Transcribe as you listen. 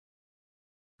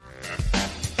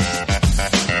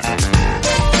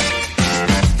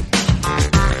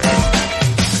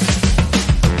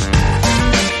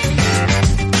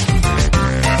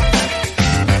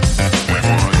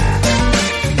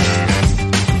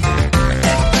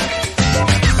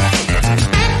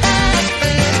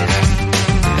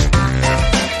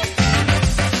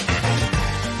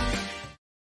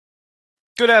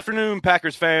Good afternoon,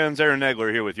 Packers fans. Aaron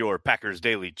Nagler here with your Packers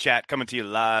Daily Chat, coming to you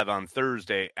live on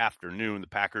Thursday afternoon. The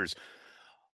Packers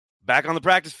back on the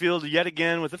practice field yet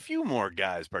again with a few more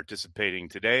guys participating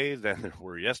today than there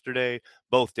were yesterday.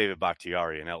 Both David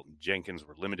Bakhtiari and Elton Jenkins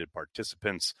were limited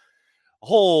participants. A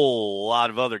whole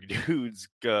lot of other dudes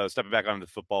stepping back onto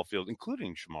the football field,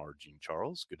 including Shamar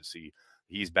Jean-Charles. Good to see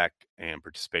he's back and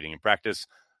participating in practice.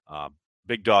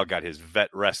 Big Dog got his vet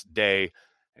rest day.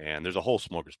 And there's a whole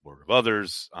smorgasbord of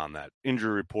others on that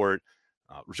injury report.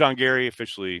 Rashawn Gary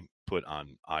officially put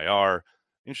on IR.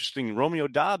 Interesting, Romeo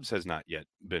Doubs has not yet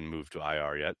been moved to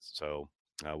IR yet. So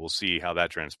we'll see how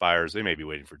that transpires. They may be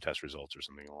waiting for test results or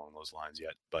something along those lines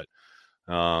yet. But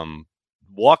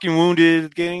walking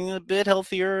wounded, getting a bit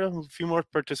healthier. A few more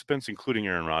participants, including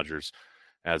Aaron Rodgers,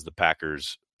 as the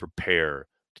Packers prepare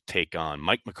to take on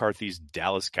Mike McCarthy's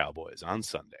Dallas Cowboys on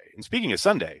Sunday. And speaking of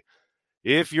Sunday,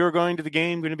 if you're going to the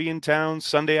game, going to be in town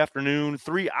Sunday afternoon,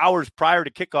 3 hours prior to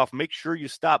kickoff, make sure you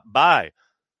stop by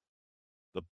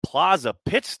the Plaza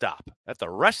Pit Stop at the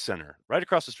Rush Center, right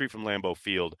across the street from Lambeau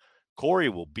Field. Corey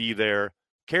will be there.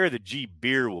 Carry the G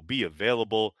beer will be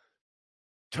available.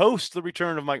 Toast the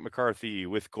return of Mike McCarthy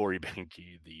with Corey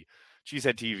Behnke, the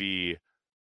Cheesehead TV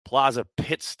Plaza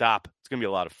Pit Stop. It's going to be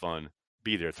a lot of fun.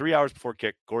 Be there 3 hours before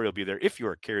kick. Corey will be there. If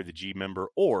you're a Carry the G member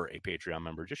or a Patreon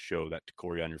member, just show that to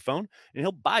Corey on your phone, and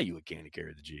he'll buy you a can of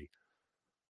Carry the G.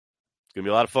 It's going to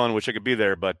be a lot of fun. Wish I could be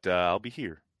there, but I'll be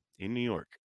here in New York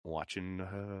watching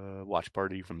watch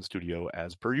party from the studio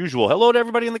as per usual. Hello to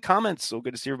everybody in the comments. So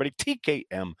good to see everybody.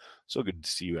 TKM, so good to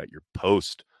see you at your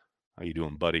post. How you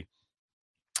doing, buddy?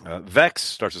 Vex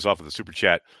starts us off with a super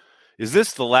chat. Is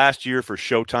this the last year for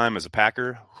Showtime as a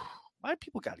Packer? Why do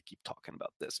people got to keep talking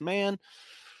about this, man?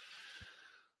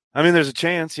 I mean, there's a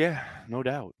chance, yeah, no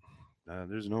doubt.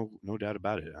 There's no doubt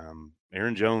about it.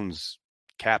 Aaron Jones'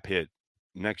 cap hit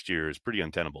next year is pretty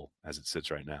untenable as it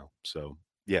sits right now. So,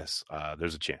 yes,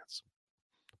 there's a chance.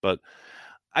 But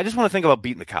I just want to think about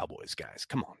beating the Cowboys, guys.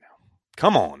 Come on now.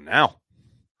 Come on now.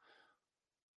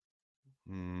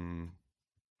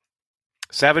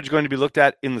 Savage going to be looked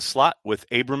at in the slot with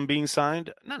Abram being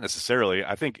signed? Not necessarily.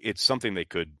 I think it's something they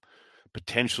could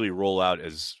potentially roll out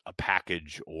as a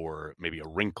package or maybe a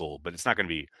wrinkle, but it's not going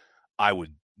to be, I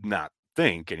would not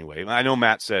think anyway. I know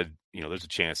Matt said, there's a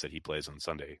chance that he plays on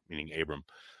Sunday, meaning Abram,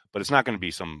 but it's not going to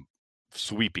be some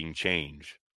sweeping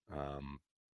change.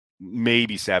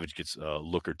 Maybe Savage gets a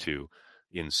look or two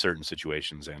in certain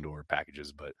situations and or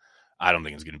packages, but I don't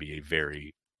think it's going to be a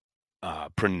very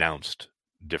pronounced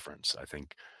difference. I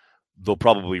think they'll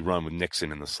probably run with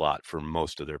Nixon in the slot for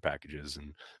most of their packages,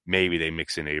 and maybe they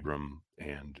mix in Abram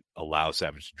and allow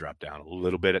Savage to drop down a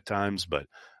little bit at times, but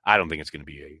I don't think it's going to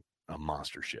be a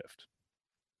monster shift.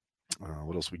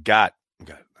 What else we got? I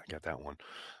got that one.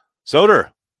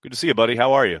 Soder, good to see you, buddy.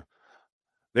 How are you?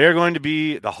 They're going to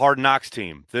be the Hard Knocks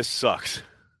team. This sucks.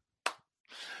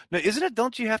 Now, isn't it?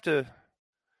 Don't you have to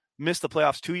miss the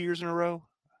playoffs 2 years in a row?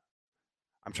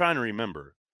 I'm trying to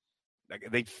remember.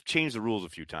 They've changed the rules a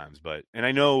few times, and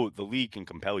I know the league can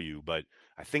compel you, but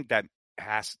I think that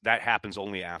happens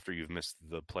only after you've missed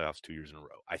the playoffs 2 years in a row.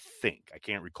 I think. I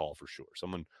can't recall for sure.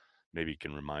 Someone maybe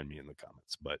can remind me in the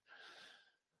comments. But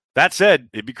that said,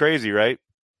 it'd be crazy, right?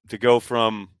 To go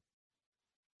from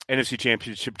NFC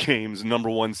Championship games, number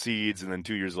one seeds, and then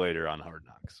 2 years later on Hard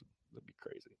Knocks. That'd be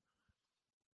crazy.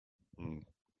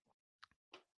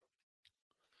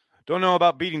 Don't know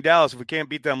about beating Dallas if we can't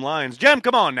beat them Lions. Jem,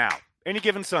 come on now. Any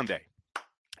given Sunday.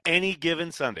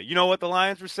 You know what the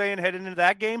Lions were saying heading into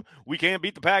that game? We can't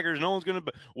beat the Packers. No one's going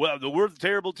to – we're the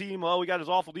terrible team. Well, we got this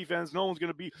awful defense. No one's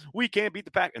going to beat – we can't beat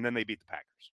the Packers. And then they beat the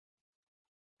Packers.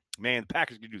 Man, the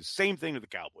Packers can do the same thing to the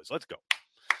Cowboys. Let's go.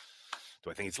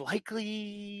 Do I think it's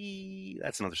likely?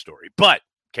 That's another story. But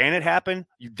can it happen?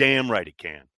 You damn right it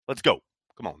can. Let's go.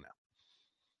 Come on now.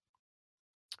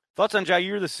 Thoughts on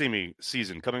Jair this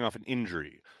season coming off an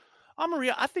injury?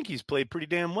 Maria, I think he's played pretty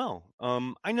damn well.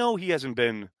 I know he hasn't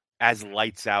been as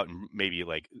lights out and maybe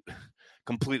like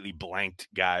completely blanked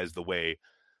guys the way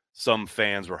some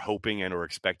fans were hoping and or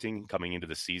expecting coming into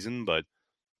the season, but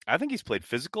I think he's played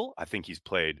physical. I think he's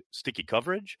played sticky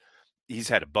coverage. He's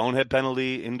had a bonehead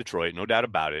penalty in Detroit, no doubt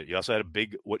about it. He also had a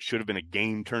big, what should have been a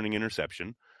game-turning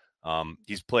interception.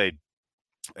 He's played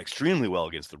extremely well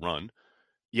against the run.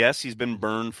 Yes, he's been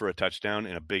burned for a touchdown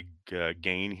and a big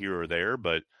gain here or there,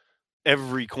 but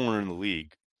every corner in the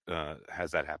league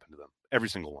has that happen to them. Every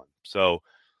single one. So,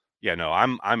 yeah, no,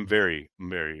 I'm very,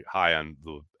 very high on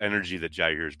the energy that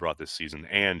Jair has brought this season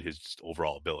and his just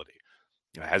overall ability.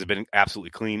 Has it been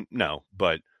absolutely clean? No,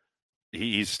 but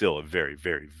he's still a very,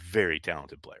 very, very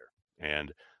talented player.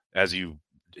 And as you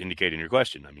indicate in your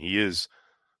question, I mean, he is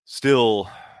still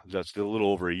just a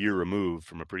little over a year removed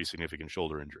from a pretty significant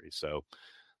shoulder injury. So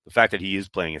the fact that he is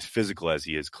playing as physical as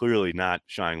he is, clearly not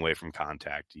shying away from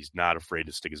contact. He's not afraid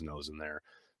to stick his nose in there,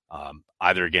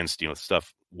 either against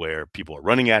stuff where people are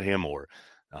running at him or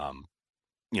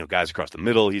guys across the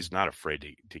middle. He's not afraid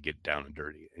to get down and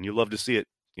dirty, and you love to see it.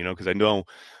 Because I know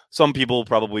some people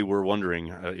probably were wondering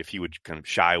if he would kind of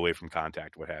shy away from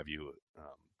contact, what have you,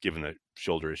 given the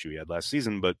shoulder issue he had last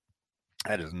season, but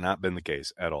that has not been the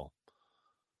case at all.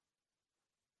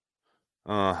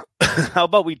 How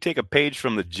about we take a page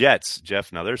from the Jets,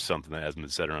 Jeff? Now, there's something that hasn't been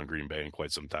said around Green Bay in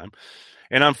quite some time.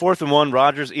 And on 4th and 1,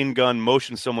 Rodgers in gun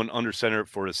motions someone under center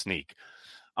for a sneak.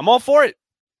 I'm all for it.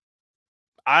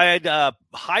 I'd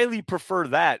highly prefer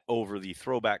that over the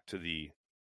throwback to the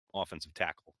offensive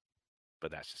tackle, but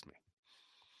that's just me.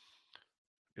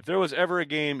 If there was ever a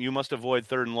game you must avoid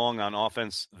 3rd and long on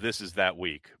offense, this is that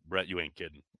week. Brett, you ain't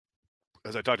kidding.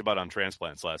 As I talked about on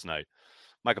Transplants last night,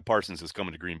 Micah Parsons is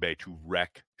coming to Green Bay to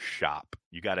wreck shop.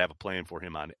 You got to have a plan for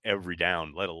him on every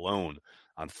down, let alone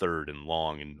on 3rd and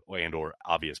long and or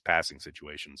obvious passing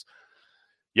situations.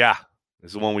 Yeah, this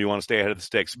is the one where you want to stay ahead of the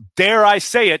sticks. Dare I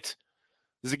say it?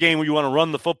 This is a game where you want to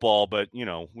run the football, but, we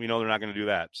know they're not going to do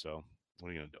that. So what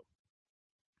are you going to do?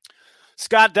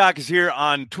 Scott Doc is here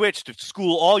on Twitch to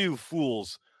school all you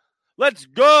fools. Let's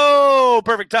go!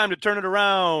 Perfect time to turn it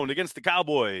around against the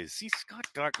Cowboys. See, Scott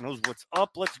Doc knows what's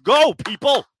up. Let's go,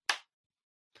 people!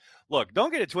 Look,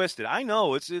 don't get it twisted. I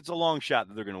know it's a long shot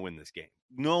that they're going to win this game.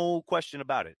 No question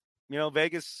about it.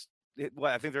 Vegas,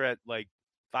 I think they're at like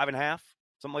 5.5,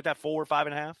 something like that, 4 or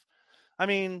 5.5. I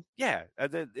mean, yeah,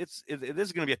 this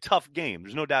is going to be a tough game.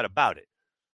 There's no doubt about it.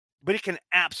 But it can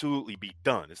absolutely be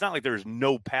done. It's not like there's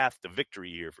no path to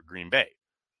victory here for Green Bay.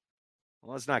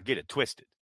 Well, let's not get it twisted.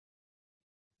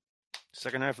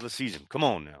 Second half of the season. Come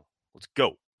on now. Let's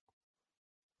go.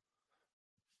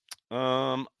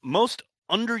 Most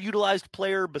underutilized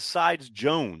player besides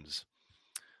Jones?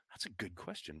 That's a good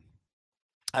question.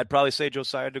 I'd probably say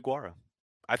Josiah DeGuara.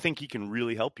 I think he can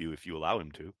really help you if you allow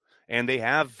him to. And they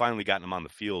have finally gotten him on the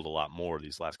field a lot more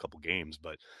these last couple games.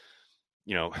 But,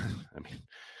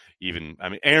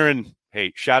 Aaron,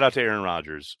 hey, shout out to Aaron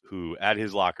Rodgers, who at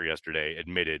his locker yesterday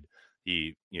admitted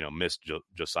he, missed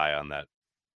Josiah on that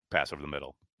pass over the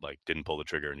middle, like didn't pull the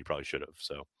trigger, and he probably should have.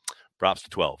 So props to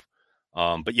 12.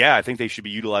 But yeah, I think they should be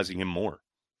utilizing him more.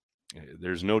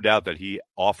 There's no doubt that he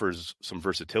offers some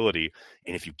versatility.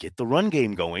 And if you get the run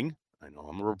game going, I know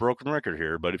I'm a broken record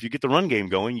here, but if you get the run game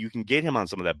going, you can get him on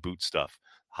some of that boot stuff,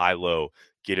 high-low,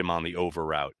 get him on the over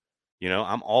route.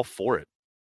 I'm all for it.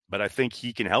 But I think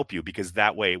he can help you because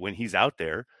that way, when he's out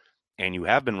there and you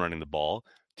have been running the ball,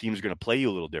 teams are going to play you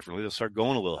a little differently. They'll start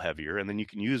going a little heavier, and then you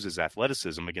can use his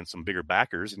athleticism against some bigger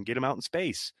backers and get him out in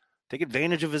space. Take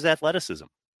advantage of his athleticism.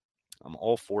 I'm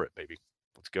all for it, baby.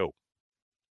 Let's go.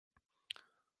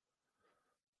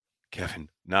 Kevin.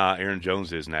 Nah, Aaron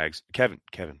Jones is, Nags. Kevin.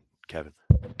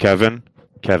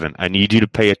 I need you to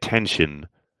pay attention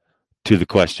to the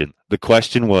question. The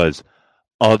question was,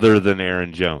 other than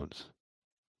Aaron Jones.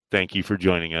 Thank you for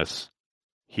joining us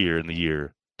here in the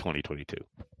year 2022.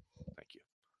 Thank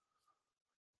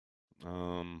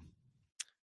you.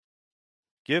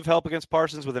 Give help against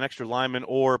Parsons with an extra lineman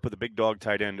or put the big dog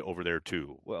tight end over there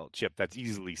too. Well, Chip, that's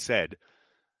easily said.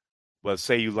 Well,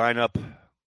 say you line up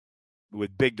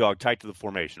with big dog tight to the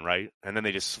formation, right? And then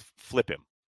they just flip him.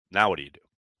 Now what do you do?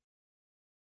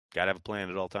 Got to have a plan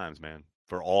at all times, man,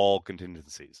 for all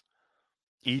contingencies,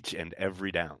 each and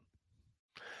every down.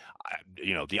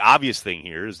 The obvious thing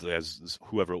here is, as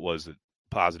whoever it was that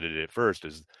posited it at first,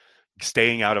 is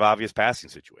staying out of obvious passing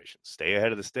situations. Stay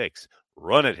ahead of the sticks.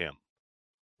 Run at him.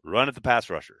 Run at the pass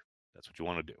rusher. That's what you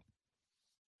want to do.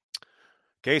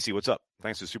 Casey, what's up?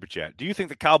 Thanks for the super chat. Do you think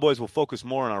the Cowboys will focus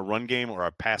more on our run game or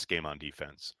our pass game on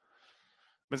defense?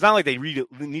 It's not like they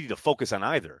need to focus on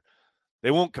either.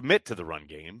 They won't commit to the run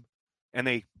game, and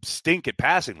they stink at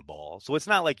passing the ball. So it's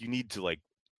not like you need to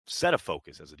set a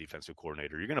focus as a defensive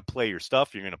coordinator. You're going to play your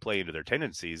stuff. You're going to play into their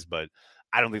tendencies, but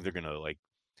I don't think they're going to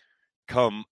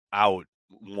come out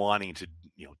wanting to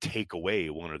take away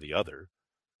one or the other.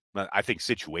 I think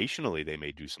situationally they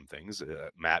may do some things.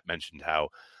 Matt mentioned how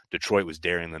Detroit was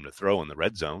daring them to throw in the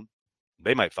red zone.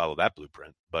 They might follow that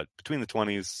blueprint, but between the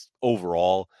 20s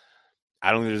overall,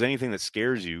 I don't think there's anything that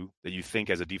scares you that you think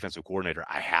as a defensive coordinator,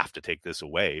 I have to take this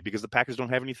away, because the Packers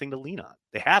don't have anything to lean on.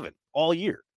 They haven't all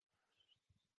year.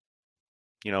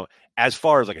 As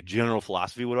far as a general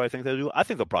philosophy, what do I think they'll do? I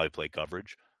think they'll probably play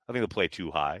coverage. I think they'll play too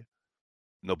high.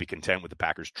 And they'll be content with the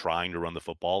Packers trying to run the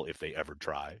football if they ever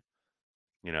try,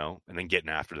 and then getting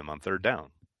after them on third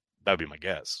down. That would be my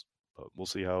guess. But we'll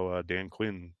see how Dan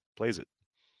Quinn plays it.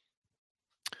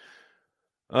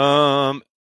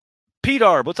 Pete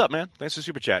Arb, what's up, man? Thanks for the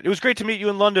super chat. It was great to meet you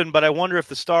in London, but I wonder if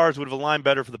the stars would have aligned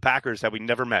better for the Packers had we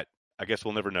never met. I guess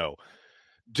we'll never know.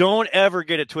 Don't ever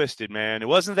get it twisted, man. It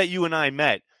wasn't that you and I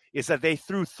met. It's that they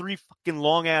threw 3 fucking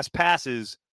long-ass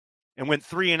passes and went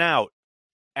 3 and out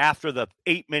after the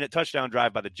 8-minute touchdown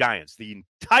drive by the Giants. The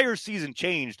entire season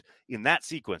changed in that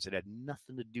sequence. It had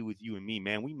nothing to do with you and me,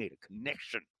 man. We made a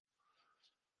connection.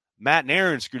 Matt and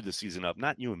Aaron screwed the season up,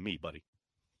 not you and me, buddy.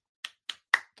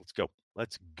 Let's go.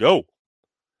 Let's go.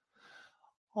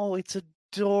 Oh, it's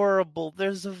adorable.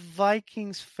 There's a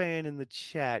Vikings fan in the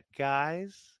chat,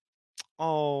 guys.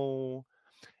 Oh,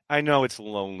 I know it's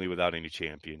lonely without any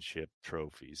championship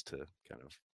trophies to kind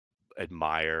of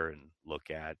admire and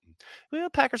look at. Well,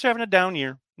 Packers are having a down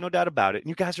year, no doubt about it. And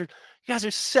you guys are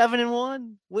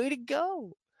 7-1. Way to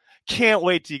go. Can't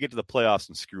wait till you get to the playoffs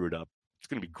and screw it up. It's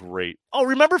going to be great. Oh,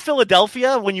 remember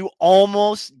Philadelphia when you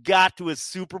almost got to a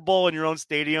Super Bowl in your own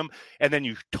stadium and then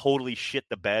you totally shit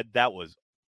the bed? That was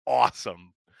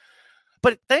awesome.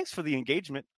 But thanks for the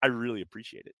engagement. I really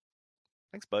appreciate it.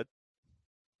 Thanks, bud.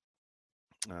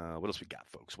 What else we got,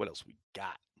 folks? What else we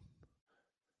got?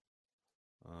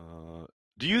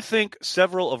 Do you think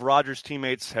several of Rodgers'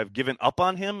 teammates have given up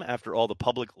on him after all the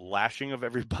public lashing of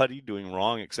everybody doing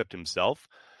wrong except himself?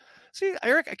 See,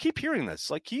 Eric, I keep hearing this.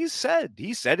 Like he said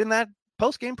in that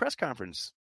post-game press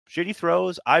conference, shitty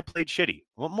throws, I played shitty.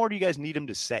 What more do you guys need him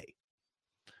to say?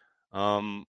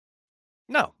 No,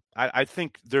 I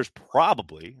think there's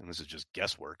probably, and this is just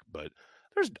guesswork, but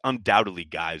there's undoubtedly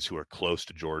guys who are close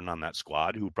to Jordan on that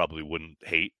squad who probably wouldn't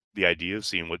hate the idea of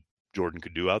seeing what Jordan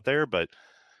could do out there. But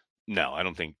no, I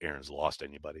don't think Aaron's lost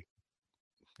anybody.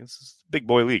 This is big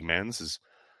boy league, man. This is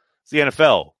the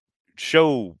NFL.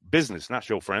 Show business, not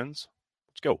show friends.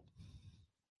 Let's go.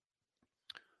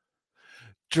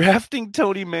 Drafting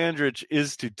Tony Mandrich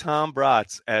is to Tom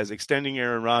Bratz as extending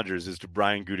Aaron Rodgers is to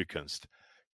Brian Gutekunst.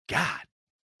 God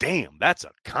damn, that's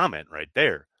a comment right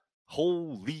there.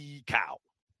 Holy cow.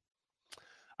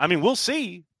 I mean, we'll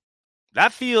see.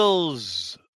 That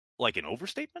feels like an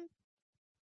overstatement,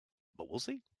 but we'll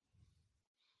see.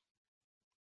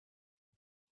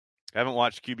 I haven't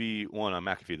watched QB1 on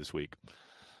McAfee this week.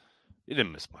 You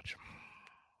didn't miss much.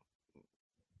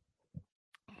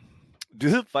 Do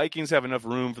the Vikings have enough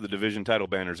room for the division title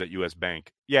banners at U.S.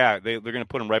 Bank? Yeah, they're going to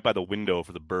put them right by the window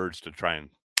for the birds to try and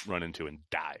run into and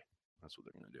die. That's what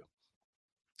they're going to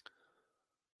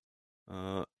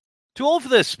do. Too old for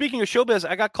this. Speaking of showbiz,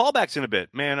 I got callbacks in a bit.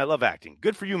 Man, I love acting.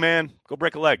 Good for you, man. Go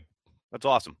break a leg. That's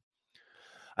awesome.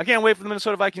 I can't wait for the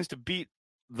Minnesota Vikings to beat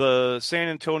the San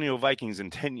Antonio Vikings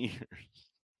in 10 years.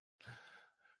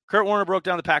 Kurt Warner broke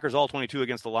down the Packers all 22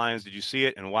 against the Lions. Did you see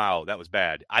it? And wow, that was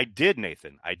bad. I did,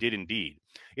 Nathan. I did indeed.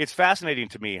 It's fascinating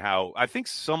to me how I think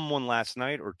someone last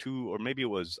night or two, or maybe it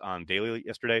was on Daily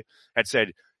yesterday, had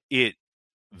said it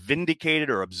vindicated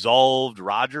or absolved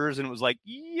Rodgers. And it was like,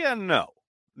 yeah, no.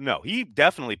 He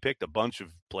definitely picked a bunch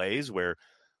of plays where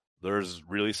there's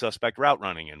really suspect route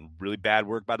running and really bad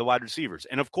work by the wide receivers.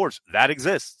 And of course, that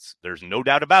exists. There's no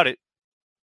doubt about it.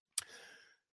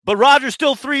 But Rodgers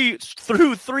still threw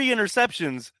 3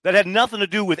 interceptions that had nothing to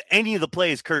do with any of the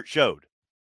plays Kurt showed.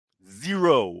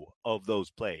 0 of those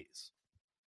plays.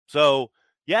 So,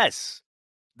 yes,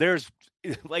 there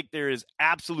is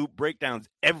absolute breakdowns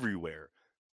everywhere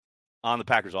on the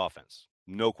Packers offense.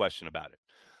 No question about it.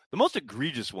 The most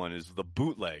egregious one is the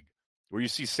bootleg, where you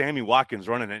see Sammy Watkins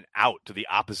running an out to the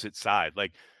opposite side.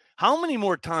 Like, how many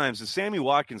more times does Sammy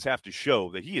Watkins have to show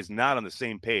that he is not on the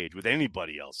same page with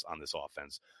anybody else on this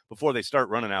offense before they start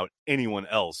running out anyone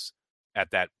else at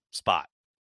that spot?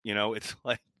 You know, it's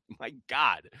like, my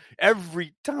God,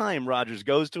 every time Rodgers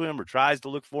goes to him or tries to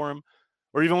look for him,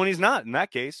 or even when he's not, in that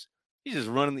case, he's just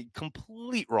running the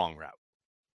complete wrong route.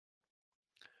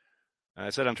 And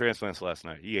I said on Transplants last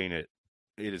night, he ain't it.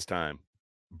 It is time.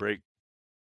 Break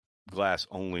glass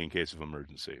only in case of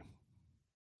emergency.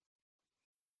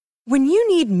 When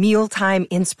you need mealtime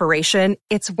inspiration,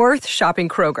 it's worth shopping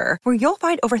Kroger, where you'll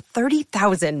find over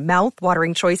 30,000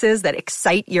 mouth-watering choices that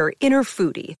excite your inner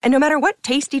foodie. And no matter what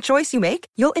tasty choice you make,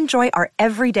 you'll enjoy our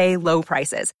everyday low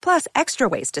prices, plus extra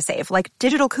ways to save, like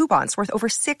digital coupons worth over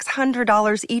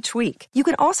 $600 each week. You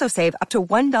can also save up to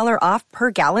 $1 off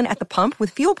per gallon at the pump with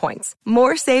fuel points.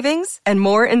 More savings and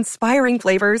more inspiring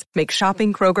flavors make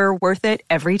shopping Kroger worth it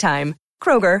every time.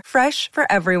 Kroger, fresh for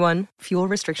everyone. Fuel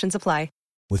restrictions apply.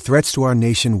 With threats to our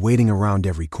nation waiting around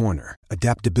every corner,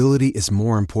 adaptability is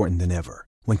more important than ever.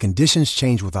 When conditions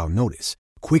change without notice,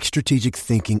 quick strategic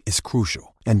thinking is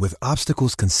crucial. And with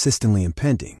obstacles consistently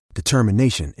impending,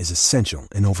 determination is essential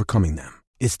in overcoming them.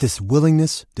 It's this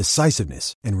willingness,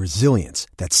 decisiveness, and resilience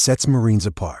that sets Marines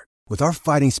apart. With our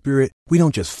fighting spirit, we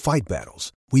don't just fight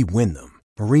battles, we win them.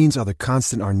 Marines are the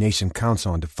constant our nation counts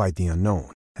on to fight the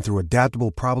unknown. And through adaptable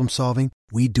problem solving,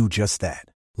 we do just that.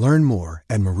 Learn more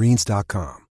at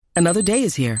marines.com. Another day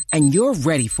is here, and you're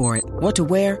ready for it. What to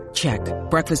wear? Check.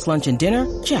 Breakfast, lunch, and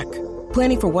dinner? Check.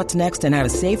 Planning for what's next and how to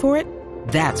save for it?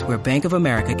 That's where Bank of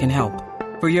America can help.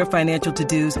 For your financial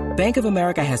to-dos, Bank of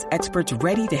America has experts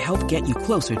ready to help get you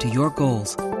closer to your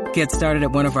goals. Get started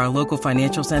at one of our local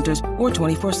financial centers or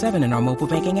 24/7 in our mobile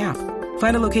banking app.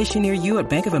 Find a location near you at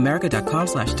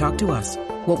bankofamerica.com/talktous.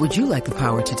 What would you like the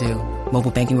power to do?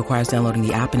 Mobile banking requires downloading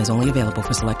the app and is only available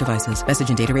for select devices. Message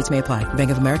and data rates may apply.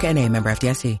 Bank of America N.A., member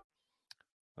FDIC.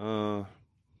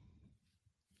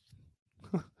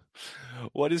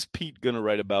 What is Pete going to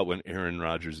write about when Aaron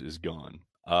Rodgers is gone?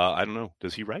 I don't know.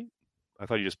 Does he write? I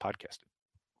thought he just podcasted.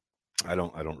 I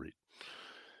don't read.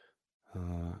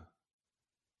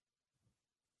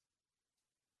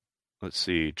 Let's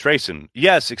see. Trayson.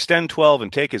 Yes, extend 12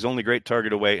 and take his only great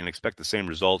target away and expect the same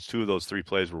results. 2 of those 3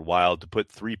 plays were wild. To put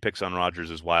 3 picks on Rodgers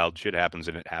is wild. Shit happens,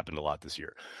 and it happened a lot this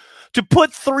year. To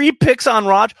put 3 picks on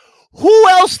Rodgers? Who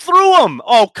else threw them?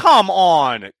 Oh, come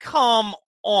on. Come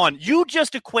on. You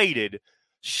just equated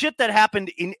shit that happened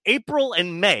in April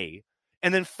and May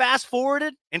and then fast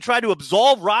forwarded and tried to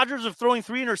absolve Rodgers of throwing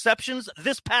 3 interceptions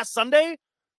this past Sunday?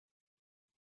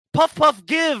 Puff, puff,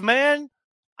 give, man.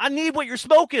 I need what you're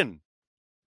smoking.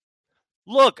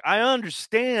 Look, I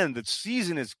understand the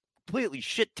season is completely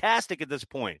shit-tastic at this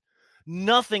point.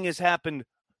 Nothing has happened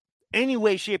any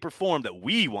way, shape, or form that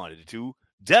we wanted it to.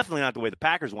 Definitely not the way the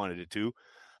Packers wanted it to.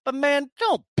 But, man,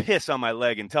 don't piss on my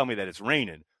leg and tell me that it's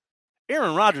raining.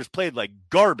 Aaron Rodgers played like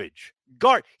garbage.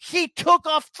 He took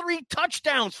off 3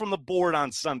 touchdowns from the board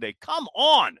on Sunday. Come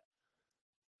on.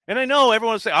 And I know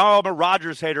everyone will say, oh, I'm a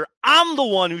Rodgers hater. I'm the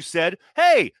one who said,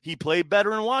 hey, he played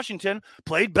better in Washington,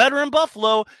 played better in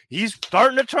Buffalo. He's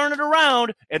starting to turn it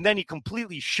around. And then he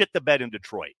completely shit the bed in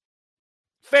Detroit.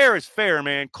 Fair is fair,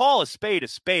 man. Call a spade a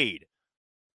spade.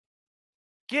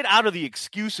 Get out of the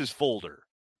excuses folder.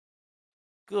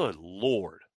 Good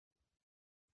Lord.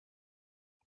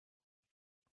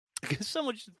 I guess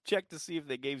someone should check to see if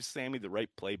they gave Sammy the right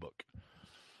playbook.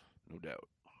 No doubt.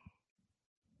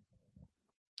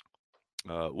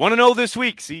 Want to know this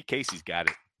week? See, Casey's got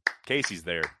it. Casey's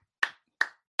there.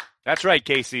 That's right,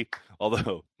 Casey.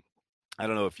 Although, I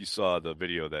don't know if you saw the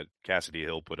video that Cassidy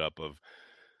Hill put up of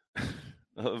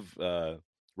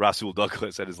Rasul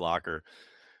Douglas at his locker.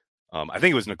 I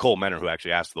think it was Nicole Menner who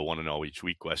actually asked the 1-0 each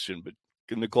week question. But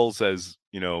Nicole says,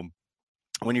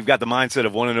 when you've got the mindset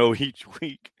of 1-0 each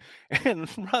week, and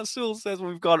Rasul says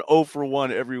we've gone 0 for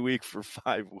 1 every week for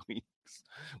 5 weeks.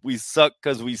 We suck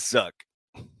because we suck.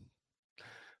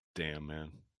 Damn,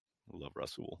 man. I love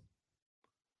Rasul.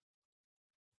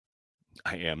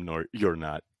 I am, nor you're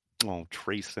not. Oh,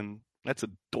 Trayson. That's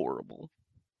adorable.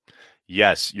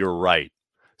 Yes, you're right.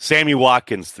 Sammy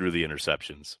Watkins threw the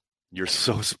interceptions. You're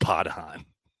so spot on.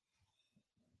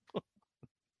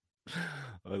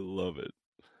 I love it.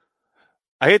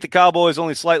 I hate the Cowboys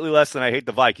only slightly less than I hate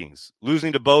the Vikings.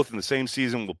 Losing to both in the same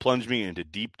season will plunge me into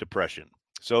deep depression.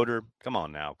 Soder, come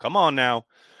on now. Come on now.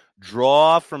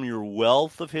 Draw from your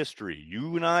wealth of history.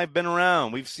 You and I have been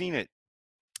around. We've seen it.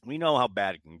 We know how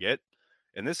bad it can get.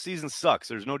 And this season sucks.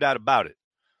 There's no doubt about it.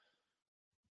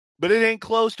 But it ain't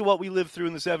close to what we lived through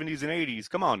in the 70s and 80s.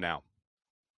 Come on now.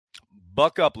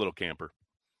 Buck up, little camper.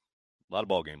 A lot of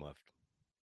ball game left.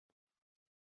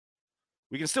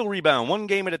 We can still rebound 1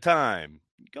 game at a time.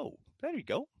 Go. There you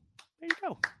go. There you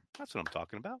go. That's what I'm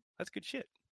talking about. That's good shit.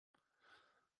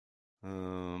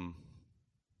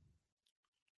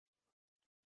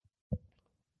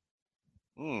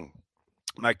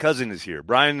 My cousin is here.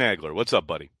 Brian Nagler. What's up,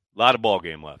 buddy? A lot of ball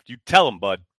game left. You tell him,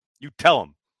 bud. You tell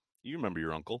him. You remember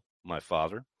your uncle, my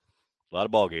father. A lot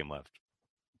of ball game left.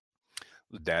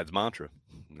 It was Dad's mantra.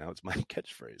 Now it's my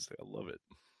catchphrase. I love it.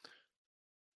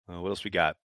 What else we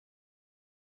got?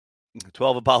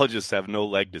 12 apologists have no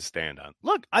leg to stand on.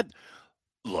 Look,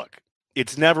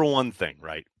 it's never one thing,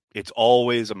 right? It's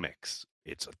always a mix.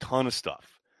 It's a ton of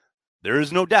stuff. There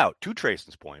is no doubt, to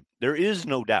Trayson's point, there is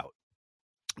no doubt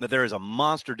that there is a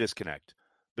monster disconnect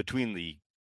between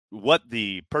what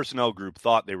the personnel group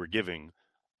thought they were giving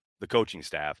the coaching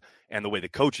staff and the way the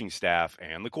coaching staff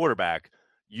and the quarterback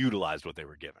utilized what they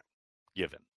were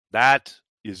given. That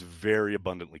is very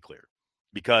abundantly clear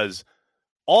because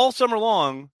all summer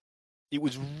long, it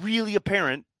was really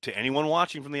apparent to anyone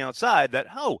watching from the outside that,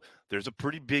 there's a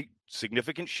pretty big,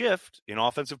 significant shift in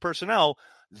offensive personnel.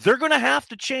 They're going to have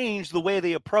to change the way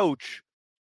they approach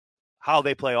how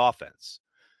they play offense.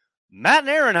 Matt and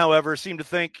Aaron, however, seem to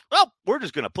think, well, we're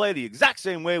just going to play the exact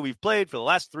same way we've played for the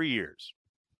last 3 years.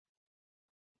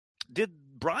 Did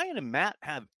Brian and Matt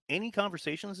have any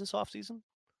conversations this offseason?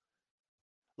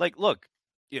 Like, look,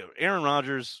 Aaron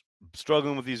Rodgers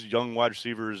struggling with these young wide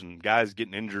receivers and guys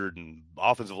getting injured and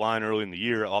offensive line early in the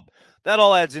year, that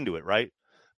all adds into it, right?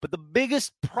 But the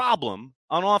biggest problem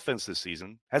on offense this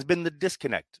season has been the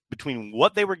disconnect between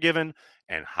what they were given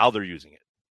and how they're using it.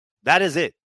 That is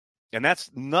it. And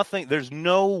that's nothing. There's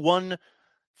no one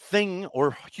thing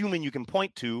or human you can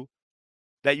point to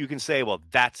that you can say, well,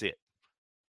 that's it.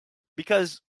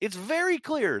 Because it's very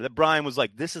clear that Brian was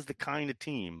like, this is the kind of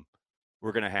team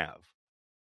we're going to have.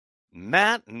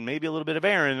 Matt and maybe a little bit of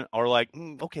Aaron are like,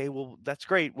 okay, well, that's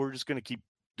great. We're just going to keep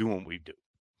doing what we do.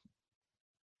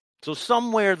 So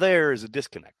somewhere there is a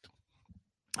disconnect.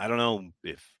 I don't know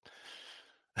if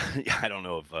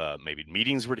maybe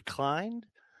meetings were declined.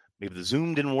 Maybe the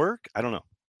Zoom didn't work. I don't know.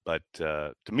 But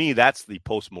to me, that's the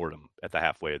postmortem at the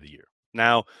halfway of the year.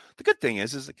 Now, the good thing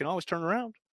is it can always turn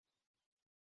around.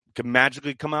 It can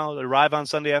magically arrive on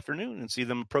Sunday afternoon and see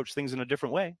them approach things in a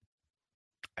different way.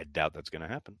 I doubt that's going to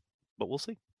happen, but we'll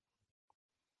see.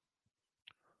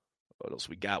 What else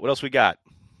we got?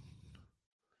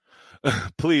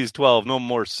 Please, 12, no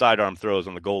more sidearm throws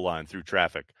on the goal line through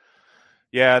traffic.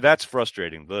 Yeah, that's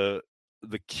frustrating. The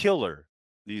killer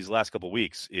these last couple of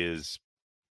weeks is,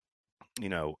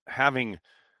 having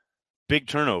big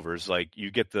turnovers. Like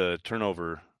you get the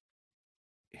turnover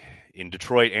in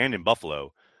Detroit and in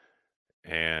Buffalo,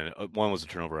 and one was a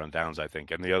turnover on downs, I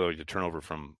think, and the other was a turnover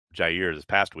from Jair this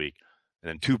past week. And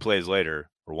then 1 play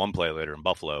later in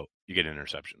Buffalo, you get an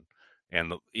interception.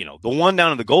 And the one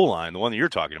down at the goal line, the one that you're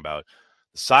talking about,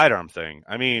 the sidearm thing.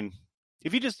 I mean,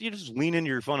 if you just lean into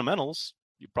your fundamentals,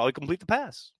 you probably complete the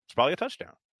pass. It's probably a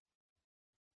touchdown.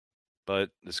 But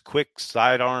this quick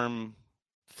sidearm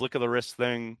flick of the wrist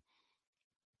thing,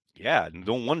 yeah,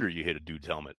 no wonder you hit a dude's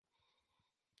helmet.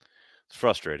 It's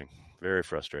frustrating, very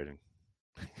frustrating.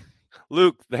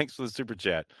 Luke, thanks for the super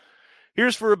chat.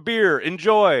 Here's for a beer.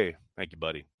 Enjoy. Thank you,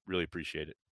 buddy. Really appreciate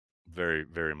it. Very,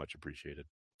 very much appreciated.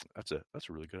 That's a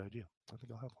really good idea. I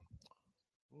think I'll have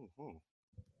one.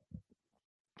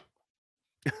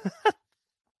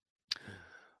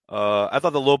 I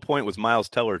thought the low point was Miles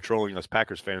Teller trolling us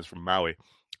Packers fans from Maui.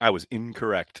 I was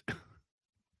incorrect.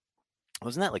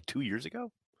 Wasn't that like 2 years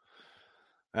ago?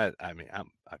 I've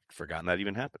forgotten that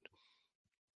even happened.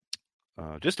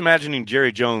 Just imagining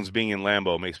Jerry Jones being in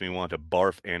Lambeau makes me want to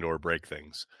barf and or break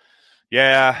things.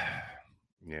 Yeah,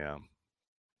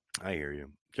 I hear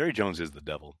you. Jerry Jones is the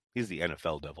devil. He's the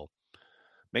NFL devil.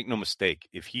 Make no mistake,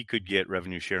 if he could get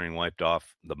revenue sharing wiped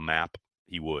off the map,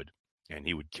 he would. And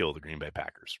he would kill the Green Bay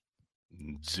Packers.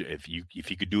 If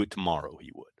he could do it tomorrow,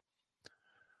 he would.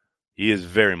 He is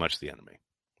very much the enemy.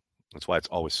 That's why it's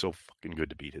always so fucking good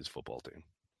to beat his football team.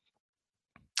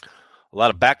 A lot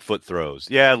of back foot throws.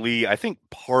 Yeah, Lee, I think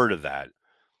part of that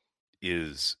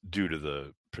is due to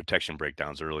the protection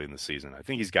breakdowns early in the season. I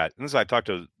think he's got, and I talked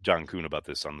to John Kuhn about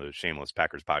this on the Shameless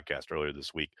Packers podcast earlier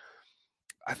this week.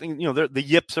 I think, the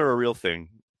yips are a real thing.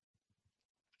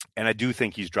 And I do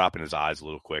think he's dropping his eyes a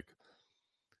little quick.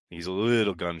 He's a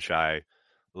little gun shy,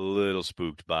 a little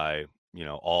spooked by,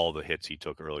 all the hits he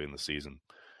took early in the season.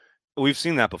 We've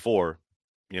seen that before.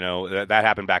 That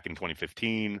happened back in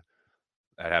 2015.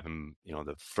 That happened,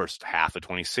 the first half of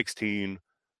 2016.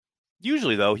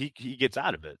 Usually, though, he gets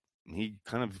out of it. He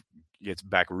kind of gets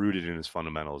back rooted in his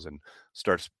fundamentals and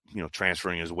starts,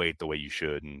 transferring his weight the way you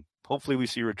should. And hopefully we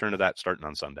see a return to that starting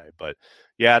on Sunday. But,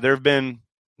 yeah, there have been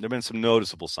some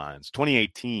noticeable signs.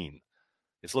 2018,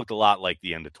 it's looked a lot like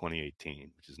the end of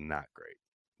 2018, which is not great.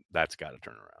 That's got to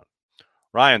turn around.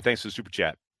 Ryan, thanks for the super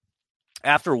chat.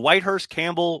 After Whitehurst,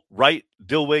 Campbell, Wright,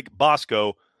 Dilwig,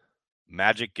 Bosco,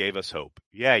 Magic gave us hope.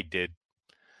 Yeah, he did.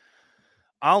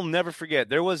 I'll never forget.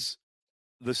 There was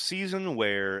the season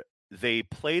where they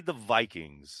played the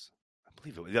Vikings. I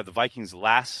believe it was the Vikings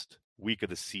last week of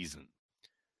the season.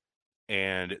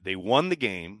 And they won the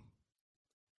game.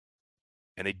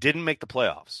 And they didn't make the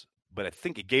playoffs. But I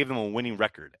think it gave them a winning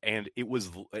record. And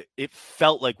it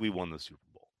felt like we won the Super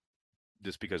Bowl.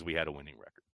 Just because we had a winning record.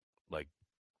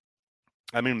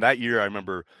 That year I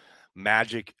remember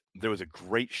Magic, there was a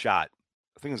great shot.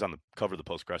 I think it was on the cover of the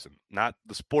Post-Crescent. Not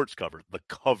the sports cover, the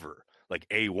cover, like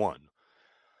A1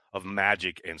 of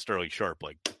Magic and Sterling Sharp,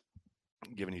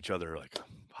 giving each other a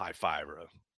high five or a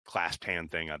clasped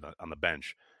hand thing on the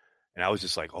bench. And I was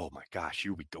just like, oh my gosh,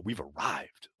 here we go. We've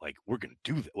arrived. We're going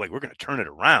to do that. We're going to turn it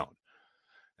around.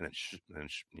 And then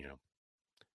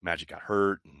Magic got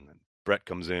hurt and then Brett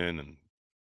comes in and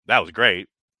that was great.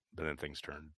 But then things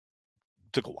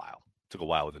took a while. took a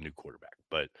while with a new quarterback.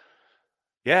 But,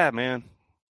 yeah, man,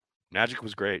 Magic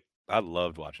was great. I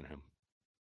loved watching him.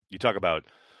 You talk about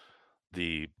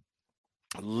the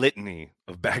litany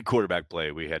of bad quarterback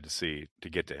play we had to see to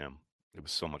get to him. It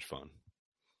was so much fun.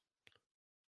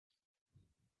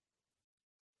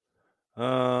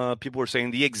 People were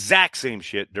saying the exact same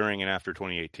shit during and after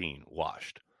 2018.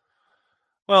 Washed.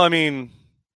 Well, I mean,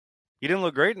 he didn't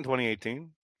look great in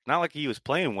 2018. Not like he was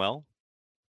playing well.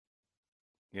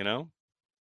 You know?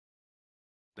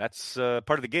 That's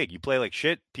part of the gig. You play like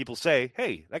shit, people say,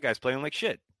 hey, that guy's playing like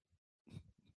shit.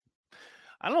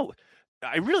 I don't know.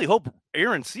 I really hope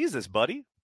Aaron sees this, buddy.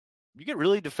 You get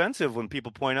really defensive when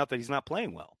people point out that he's not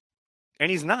playing well. And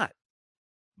he's not,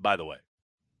 by the way.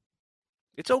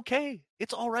 It's okay.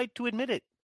 It's all right to admit it.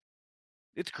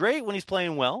 It's great when he's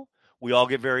playing well. We all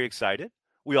get very excited.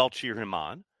 We all cheer him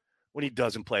on. When he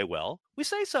doesn't play well, we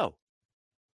say so.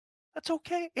 That's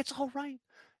okay. It's all right.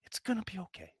 It's going to be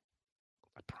okay.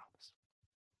 I promise.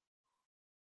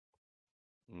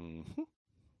 Mm-hmm.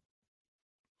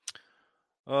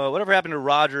 Whatever happened to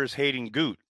Rodgers hating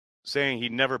Goot, saying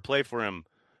he'd never play for him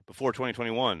before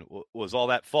 2021? Was all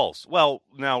that false? Well,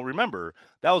 now remember,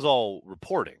 that was all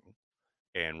reporting.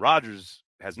 And Rodgers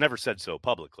has never said so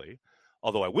publicly.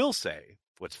 Although I will say,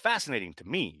 what's fascinating to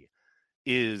me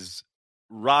is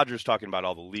Rodgers talking about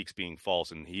all the leaks being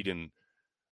false and he didn't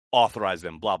authorize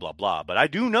them, blah, blah, blah. But I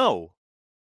do know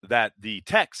that the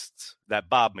texts that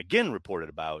Bob McGinn reported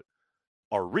about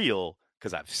are real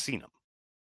because I've seen them,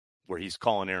 where he's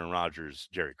calling Aaron Rodgers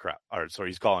Jerry Krause. Or sorry,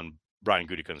 he's calling Brian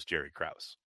Gutekunst Jerry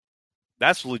Krause.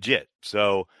 That's legit.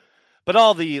 So, but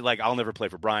all the, like, I'll never play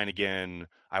for Brian again,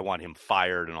 I want him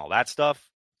fired and all that stuff,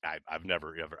 I've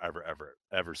never,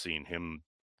 ever seen him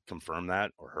confirm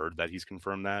that or heard that he's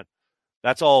confirmed that.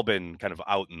 That's all been kind of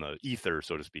out in the ether,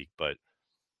 so to speak. But,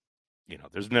 you know,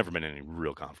 there's never been any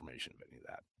real confirmation of any of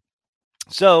that.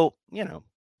 So, you know,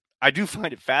 I do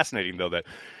find it fascinating, though, that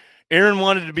Aaron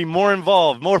wanted to be more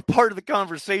involved, more part of the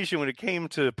conversation when it came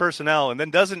to personnel, and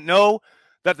then doesn't know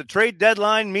that the trade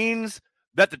deadline means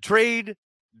that the trade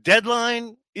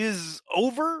deadline is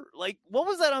over. Like, what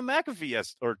was that on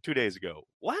McAfee or 2 days ago?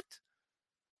 What?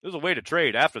 There's a way to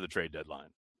trade after the trade deadline.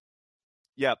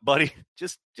 Yeah, buddy,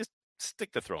 just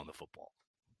stick to throwing the football.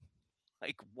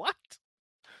 Like, what?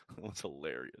 That was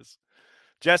hilarious.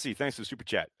 Jesse, thanks for the super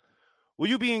chat. Will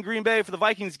you be in Green Bay for the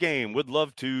Vikings game? Would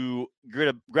love to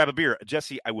grab a beer.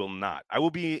 Jesse, I will not. I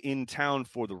will be in town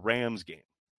for the Rams game.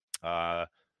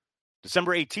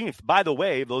 December 18th. By the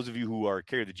way, those of you who are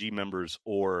Carry the G members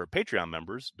or Patreon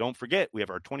members, don't forget we have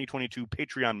our 2022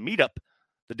 Patreon meetup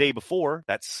the day before.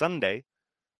 That's Sunday.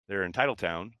 They're in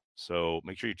Titletown. So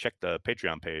make sure you check the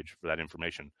Patreon page for that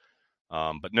information.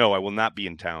 But no, I will not be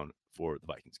in town for the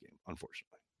Vikings game,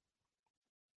 unfortunately.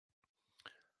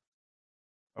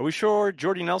 Are we sure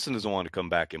Jordy Nelson doesn't want to come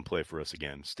back and play for us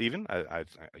again? Steven,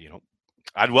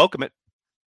 I'd welcome it,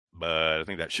 but I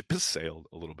think that ship has sailed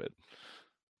a little bit.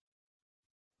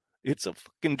 It's a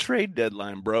fucking trade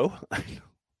deadline, bro.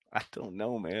 I don't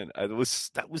know, man. That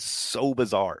was so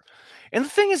bizarre. And the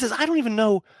thing is I don't even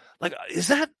know, like, is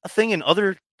that a thing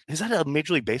is that a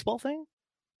Major League Baseball thing?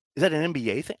 Is that an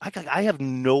NBA thing?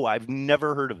 I've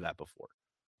never heard of that before.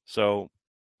 So,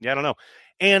 yeah, I don't know.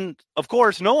 And, of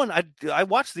course, no one, I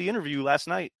watched the interview last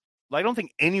night. I don't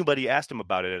think anybody asked him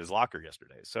about it at his locker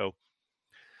yesterday. So,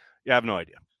 yeah, I have no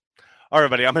idea. All right,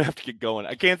 buddy, I'm going to have to get going.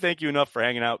 I can't thank you enough for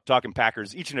hanging out, talking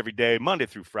Packers each and every day, Monday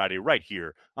through Friday, right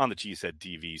here on the Cheesehead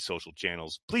TV social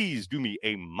channels. Please do me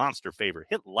a monster favor.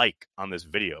 Hit like on this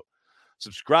video.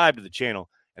 Subscribe to the channel,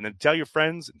 and then tell your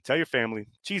friends and tell your family.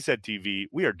 Cheesehead TV,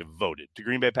 we are devoted to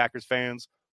Green Bay Packers fans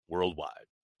worldwide.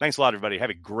 Thanks a lot, everybody.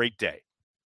 Have a great day.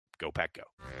 Go Pack Go.